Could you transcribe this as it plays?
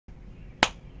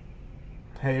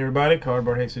Hey everybody,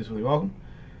 Cardboard Jesus with you. Welcome.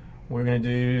 We're going to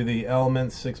do the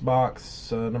Elements 6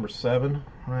 box number 7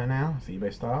 right now. It's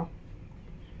eBay style.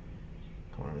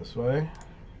 Come on this way.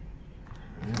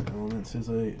 Alright, Elements is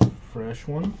a fresh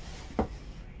one.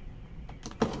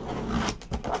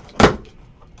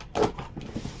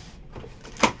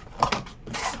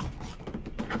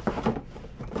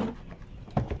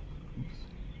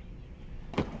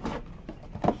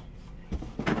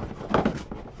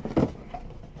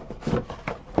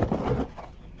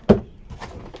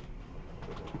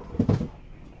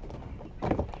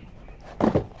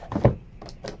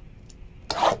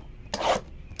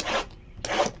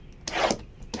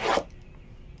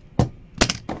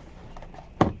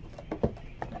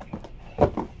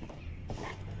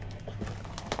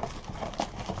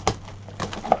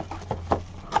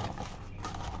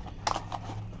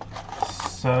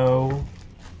 So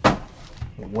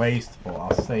wasteful.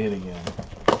 I'll say it again.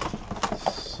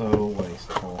 So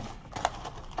wasteful.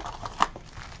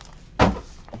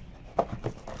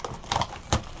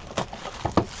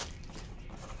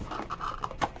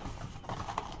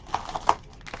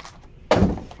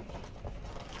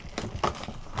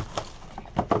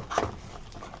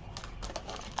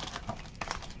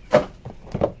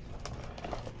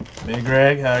 Big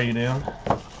Greg, how are you doing?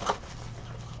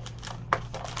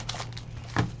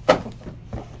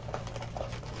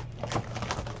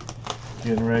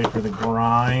 Getting ready for the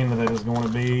grind that is going to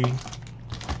be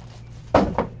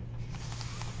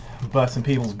busting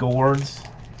people's gourds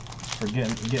for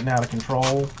getting out of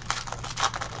control.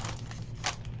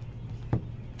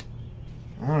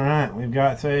 All right, we've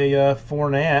got a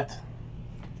Fournette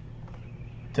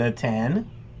 /10.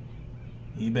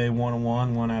 eBay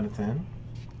 101, 1 out of 10.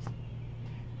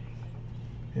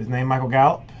 His name Michael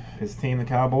Gallup. His team the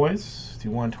Cowboys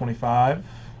 /125.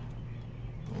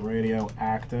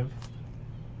 Radioactive.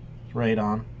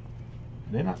 Radon.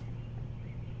 They're not.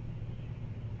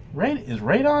 Is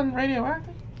Radon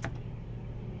radioactive?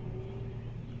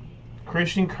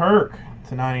 Christian Kirk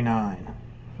 /99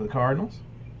 for the Cardinals.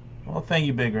 Well, thank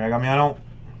you, Big Greg. I mean, I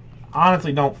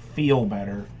honestly don't feel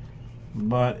better,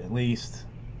 but at least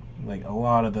like a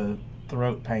lot of the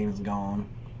throat pain is gone.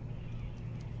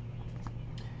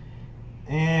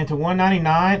 And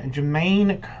 /199,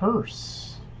 Jermaine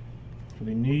Kearse for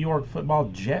the New York Football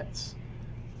Jets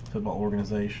football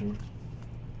organization.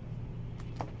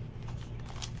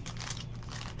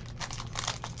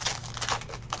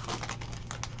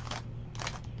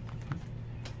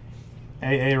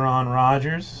 Aaron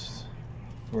Rodgers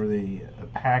for the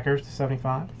Packers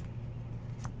 /75.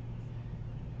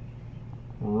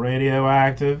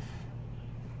 Radioactive,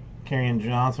 Kerryon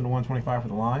Johnson /125 for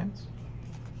the Lions.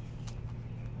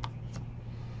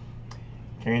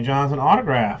 Kerryon Johnson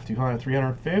autograph,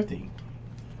 350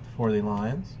 for the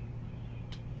Lions.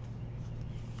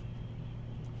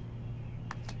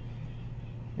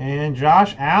 And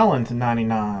Josh Allen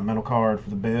 /99, metal card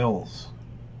for the Bills.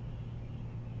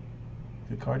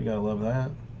 Good card, you gotta love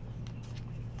that.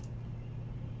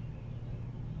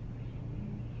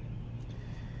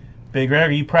 Big Greg,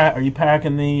 are you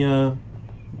packing the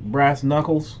brass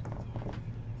knuckles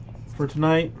for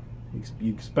tonight?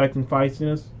 You expecting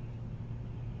feistiness?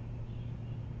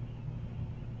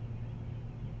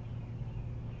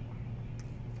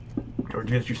 Or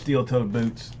just your steel-toed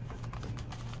boots?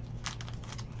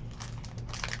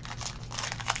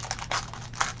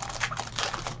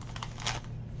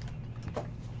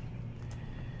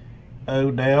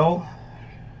 Odell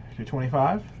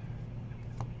 /225.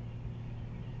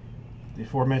 The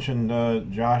aforementioned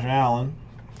Josh Allen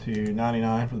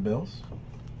 /99 for the Bills.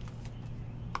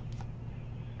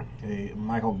 Okay,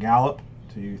 Michael Gallup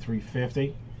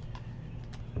 /350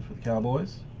 for the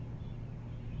Cowboys.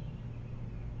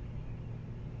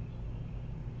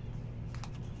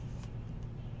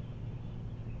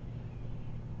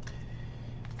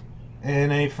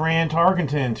 And a Fran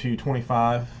Tarkenton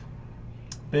 /225.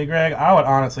 Big Greg, I would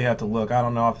honestly have to look. I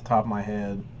don't know off the top of my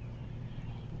head.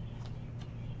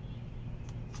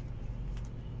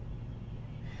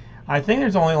 I think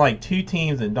there's only like 2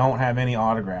 teams that don't have any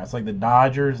autographs, like the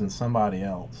Dodgers and somebody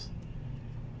else.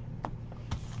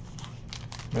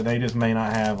 But they just may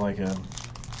not have like a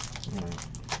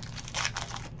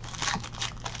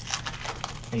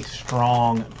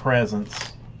strong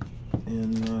presence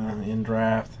in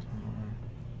draft.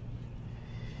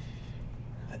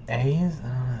 The A's,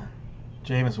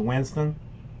 Jameis Winston.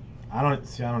 I don't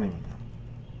even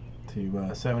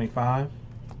know. /75.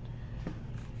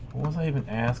 What was I even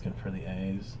asking for the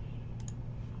A's?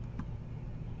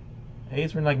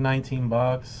 A's were like 19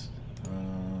 bucks.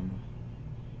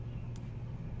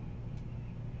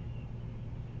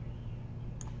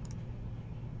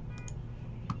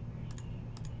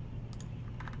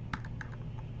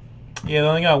 Yeah, they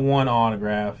only got one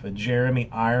autograph. A Jeremy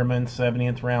Ironman,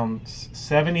 70th round,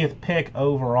 70th pick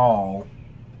overall,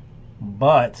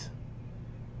 but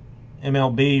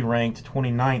MLB ranked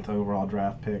 29th overall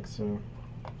draft pick. So,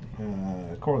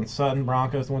 Cortland Sutton,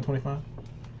 Broncos, 125.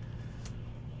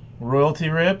 Royalty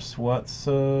Rips. What's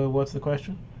the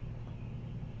question?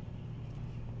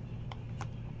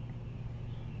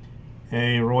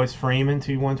 A Royce Freeman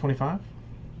to 125.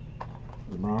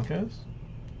 The Broncos.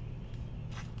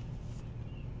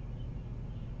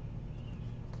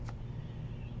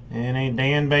 And a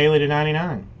Dan Bailey to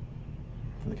 99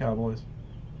 for the Cowboys.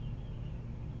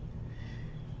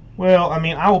 Well, I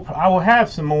mean, I will have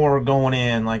some more going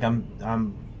in. Like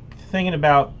I'm thinking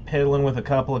about piddling with a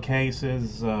couple of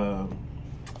cases,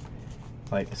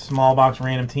 like small box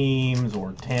random teams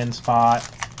or 10 spot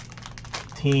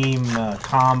team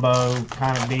combo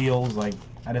kind of deals. Like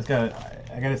I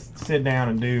gotta sit down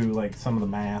and do like some of the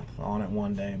math on it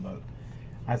one day. But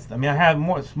I mean, I have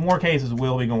more cases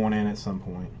will be going in at some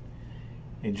point.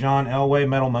 A John Elway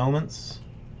Metal Moments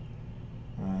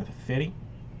to 50.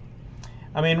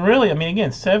 I mean, really, I mean,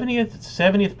 again,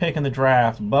 70th pick in the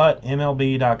draft, but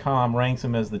MLB.com ranks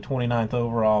him as the 29th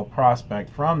overall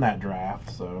prospect from that draft.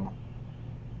 So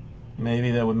maybe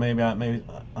that would maybe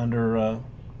under.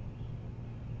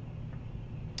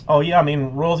 Oh yeah, I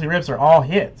mean, Royalty Rips are all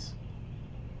hits.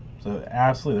 So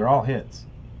absolutely, they're all hits.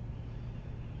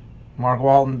 Mark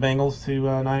Walton Bengals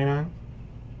to 99.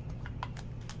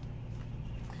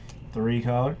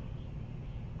 3-color.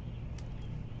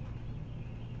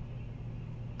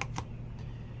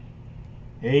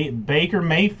 A Baker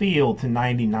Mayfield to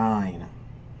 99.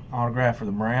 Autograph for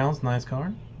the Browns. Nice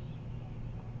card.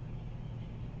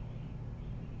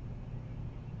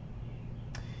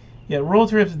 Yeah,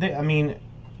 Royalty Rips, I mean,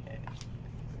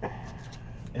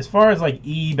 as far as like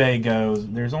eBay goes,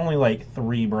 there's only like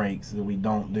 3 breaks that we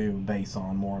don't do base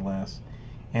on, more or less.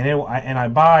 And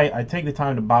I take the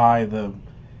time to buy the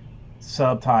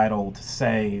subtitle to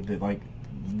say that like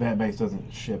that base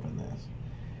doesn't ship in this.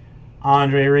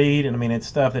 Andre Reed, and I mean, it's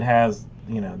stuff that has,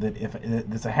 you know, that if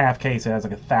it's a half case, it has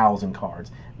like 1,000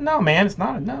 cards. No, man, it's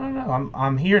not. No.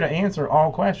 I'm here to answer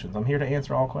all questions. I'm here to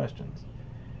answer all questions.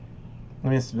 I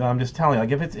mean, I'm just telling you,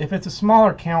 like if it's a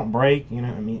smaller count break, you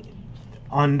know, I mean,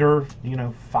 under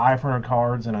 500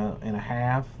 cards in a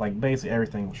half, like basically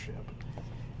everything will ship.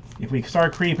 If we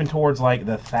start creeping towards like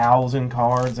the 1,000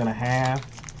 cards in a half,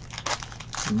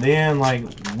 then like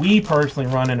we personally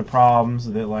run into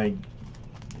problems that like,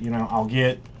 I'll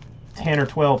get 10 or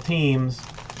 12 teams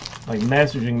like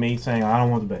messaging me saying, I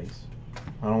don't want the base.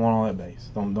 I don't want all that base.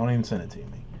 Don't even send it to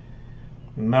me.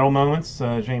 Metal Moments,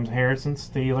 James Harrison,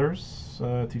 Steelers,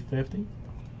 250.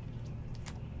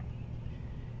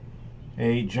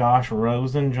 A Josh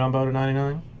Rosen jumbo to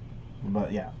 99.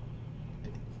 But yeah.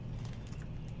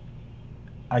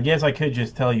 I guess I could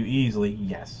just tell you easily,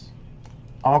 yes.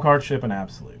 All cards ship in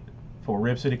absolute. For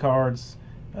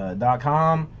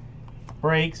RipCityCards.com.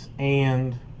 breaks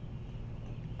and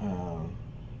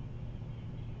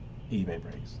eBay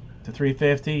breaks. To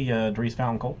 350, Dries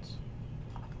Fountain Colts.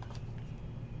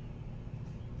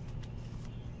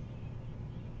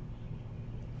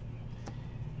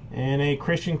 And a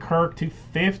Christian Kirk to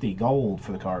 50 gold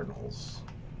for the Cardinals.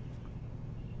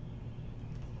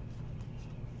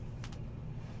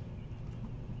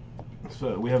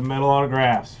 So we have metal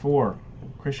autographs for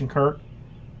Christian Kirk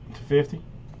to 50.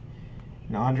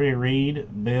 And Andre Reed,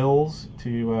 Bills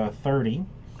to 30.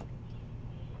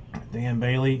 Dan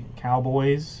Bailey,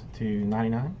 Cowboys to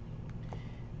 99.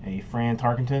 A Fran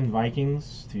Tarkenton,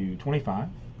 Vikings to 25.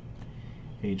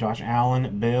 A Josh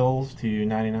Allen, Bills to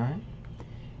 99.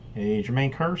 A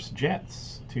Jermaine Kearse,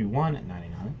 Jets to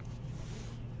 199.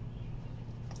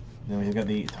 Then we've got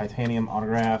the titanium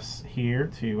autographs here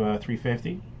to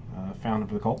 350. Fountain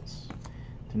for the Colts.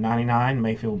 To 99,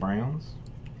 Mayfield Browns.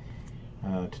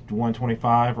 To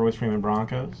 125, Royce Freeman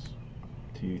Broncos.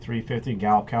 To 350,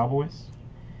 Gallup Cowboys.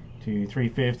 To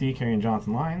 350, Kerryon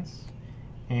Johnson Lions.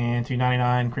 And to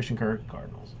 99, Christian Kirk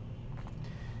Cardinals.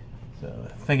 So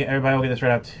I think everybody will get this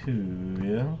right out to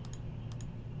you.